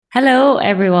Hello,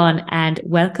 everyone, and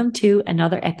welcome to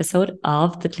another episode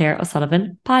of the Claire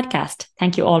O'Sullivan podcast.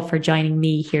 Thank you all for joining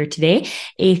me here today.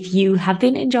 If you have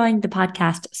been enjoying the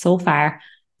podcast so far,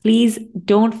 please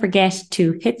don't forget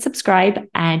to hit subscribe.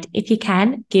 And if you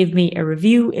can, give me a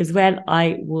review as well.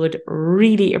 I would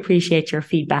really appreciate your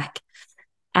feedback.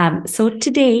 So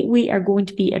today we are going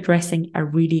to be addressing a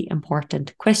really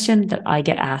important question that I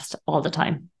get asked all the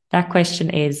time. That question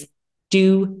is,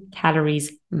 do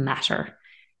calories matter?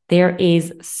 There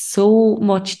is so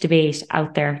much debate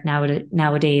out there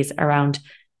nowadays around,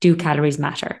 do calories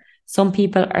matter? Some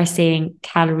people are saying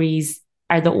calories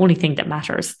are the only thing that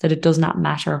matters, that it does not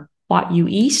matter what you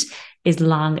eat as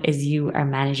long as you are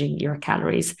managing your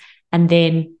calories. And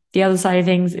then the other side of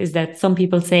things is that some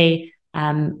people say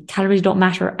calories don't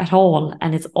matter at all,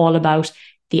 and it's all about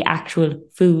the actual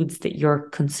foods that you're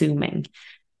consuming.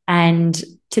 And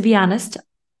to be honest,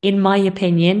 in my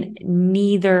opinion,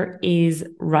 neither is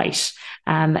right.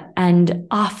 And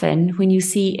often when you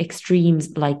see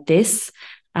extremes like this,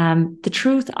 the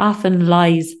truth often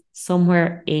lies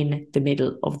somewhere in the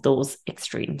middle of those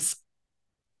extremes.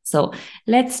 So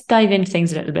let's dive into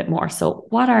things a little bit more. So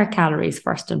what are calories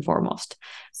first and foremost?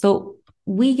 So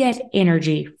we get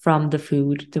energy from the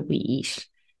food that we eat.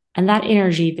 And that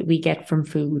energy that we get from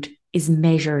food is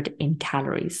measured in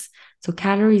calories. So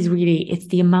calories really, it's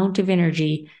the amount of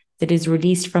energy that is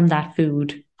released from that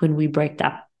food when we break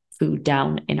that food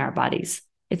down in our bodies.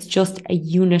 It's just a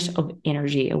unit of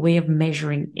energy, a way of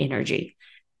measuring energy.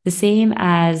 The same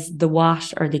as the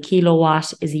watt or the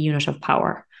kilowatt is a unit of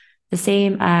power. The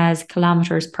same as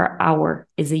kilometers per hour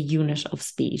is a unit of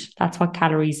speed. That's what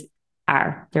calories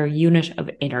are. They're a unit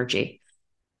of energy.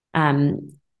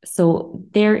 So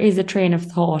there is a train of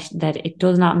thought that it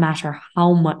does not matter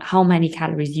how many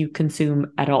calories you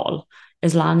consume at all,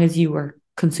 as long as you are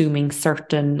consuming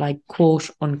certain, like, quote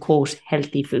unquote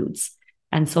healthy foods.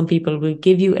 And some people will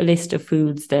give you a list of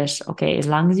foods that, okay, as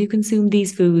long as you consume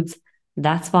these foods,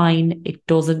 that's fine. It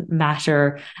doesn't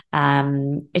matter.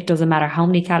 It doesn't matter how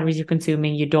many calories you're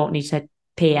consuming. You don't need to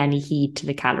pay any heed to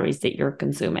the calories that you're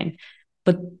consuming.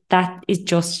 But that is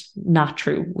just not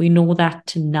true. We know that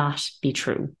to not be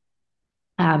true.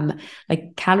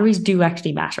 Like, calories do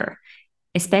actually matter,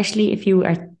 especially if you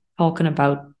are talking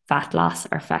about fat loss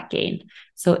or fat gain.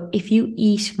 So if you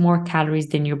eat more calories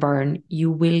than you burn,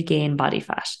 you will gain body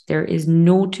fat. There is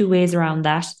no two ways around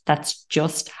that. That's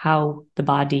just how the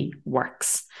body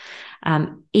works.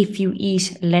 If you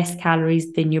eat less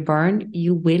calories than you burn,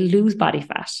 you will lose body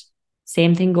fat.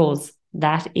 Same thing goes.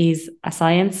 That is a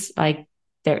science. Like,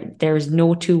 there's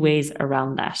no two ways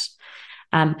around that.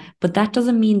 But that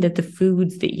doesn't mean that the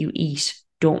foods that you eat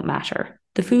don't matter.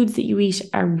 The foods that you eat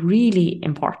are really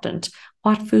important.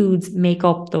 What foods make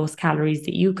up those calories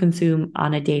that you consume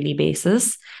on a daily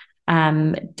basis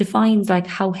defines, like,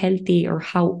 how healthy or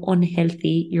how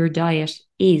unhealthy your diet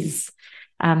is.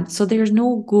 So there's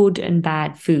no good and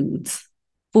bad foods,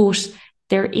 but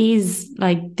there is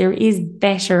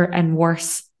better and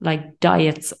worse, like,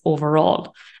 diets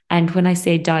overall. And when I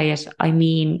say diet, I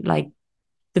mean, like,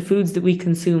 the foods that we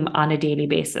consume on a daily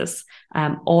basis,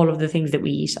 all of the things that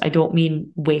we eat. I don't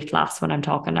mean weight loss when I'm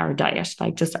talking our diet,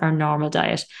 like just our normal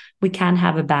diet. We can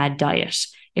have a bad diet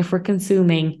if we're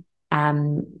consuming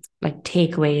like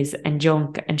takeaways and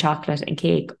junk and chocolate and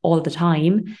cake all the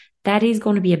time. That is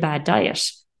going to be a bad diet.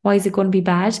 Why is it going to be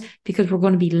bad? Because we're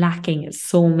going to be lacking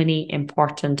so many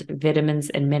important vitamins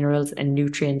and minerals and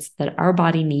nutrients that our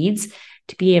body needs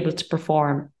to be able to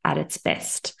perform at its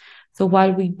best. So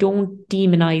while we don't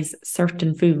demonize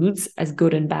certain foods as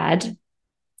good and bad,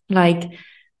 like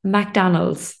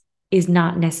McDonald's is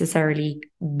not necessarily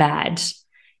bad.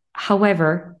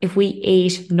 However, if we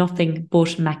ate nothing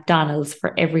but McDonald's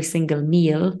for every single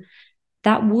meal,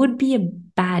 that would be a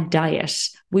bad diet.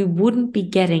 We wouldn't be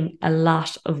getting a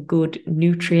lot of good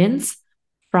nutrients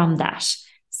from that.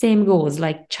 Same goes,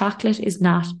 like, chocolate is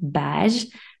not bad,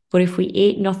 but if we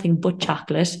ate nothing but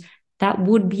chocolate, that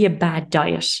would be a bad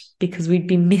diet because we'd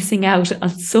be missing out on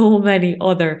so many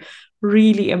other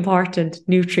really important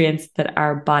nutrients that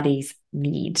our bodies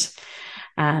need.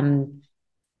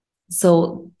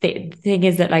 So the thing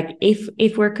is that, like,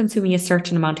 if we're consuming a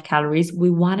certain amount of calories, we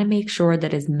want to make sure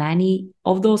that as many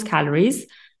of those calories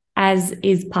as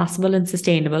is possible and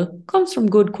sustainable comes from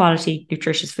good quality,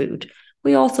 nutritious food.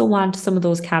 We also want some of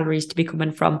those calories to be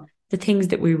coming from the things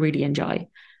that we really enjoy.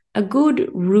 A good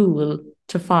rule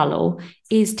to follow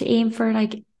is to aim for,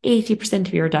 like, 80%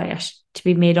 of your diet to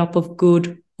be made up of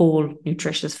good, whole,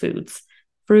 nutritious foods,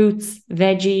 fruits,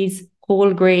 veggies,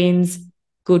 whole grains,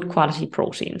 good quality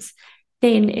proteins.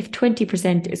 Then if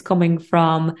 20% is coming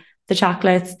from the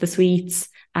chocolates, the sweets,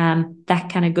 that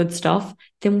kind of good stuff,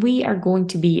 then we are going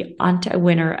to be onto a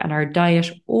winner and our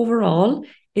diet overall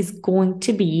is going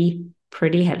to be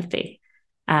pretty healthy.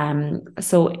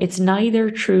 So it's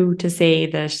neither true to say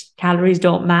that calories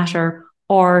don't matter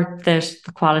or that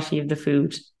the quality of the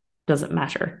food doesn't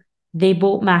matter. They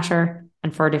both matter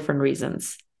and for different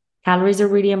reasons. Calories are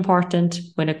really important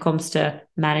when it comes to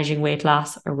managing weight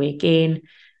loss or weight gain,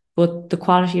 but the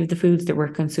quality of the foods that we're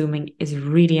consuming is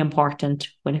really important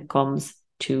when it comes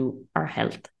to our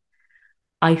health.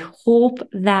 I hope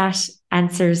that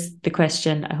answers the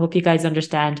question. I hope you guys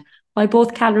understand why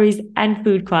both calories and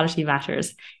food quality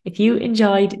matters. If you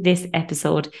enjoyed this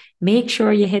episode, make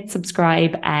sure you hit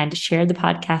subscribe and share the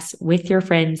podcast with your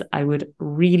friends. I would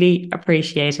really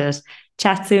appreciate it.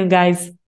 Chat soon, guys.